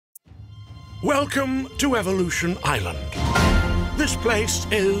Welcome to Evolution Island. This place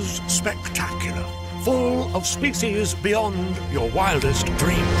is spectacular, full of species beyond your wildest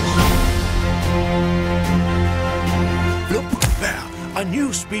dreams. Look there, a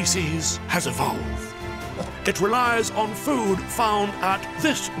new species has evolved. It relies on food found at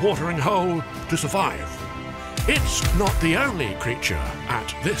this watering hole to survive. It's not the only creature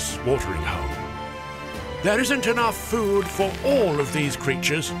at this watering hole. There isn't enough food for all of these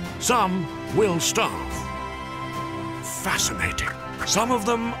creatures. Some will starve. Fascinating. Some of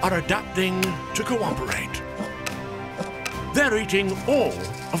them are adapting to cooperate. They're eating all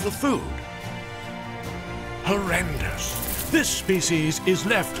of the food. Horrendous. This species is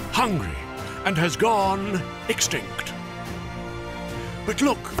left hungry and has gone extinct. But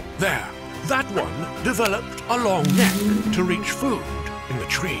look there. That one developed a long neck to reach food in the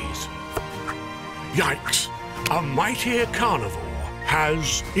trees. Yikes! A mightier carnivore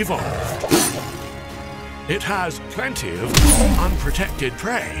has evolved. It has plenty of unprotected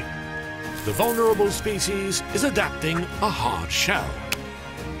prey. The vulnerable species is adapting a hard shell.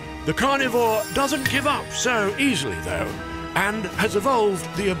 The carnivore doesn't give up so easily, though, and has evolved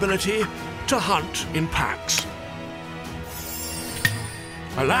the ability to hunt in packs.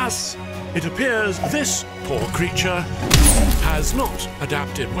 Alas, it appears this poor creature has not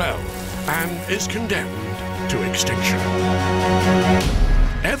adapted well and is condemned to extinction.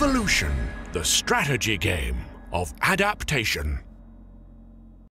 Evolution, the strategy game of adaptation.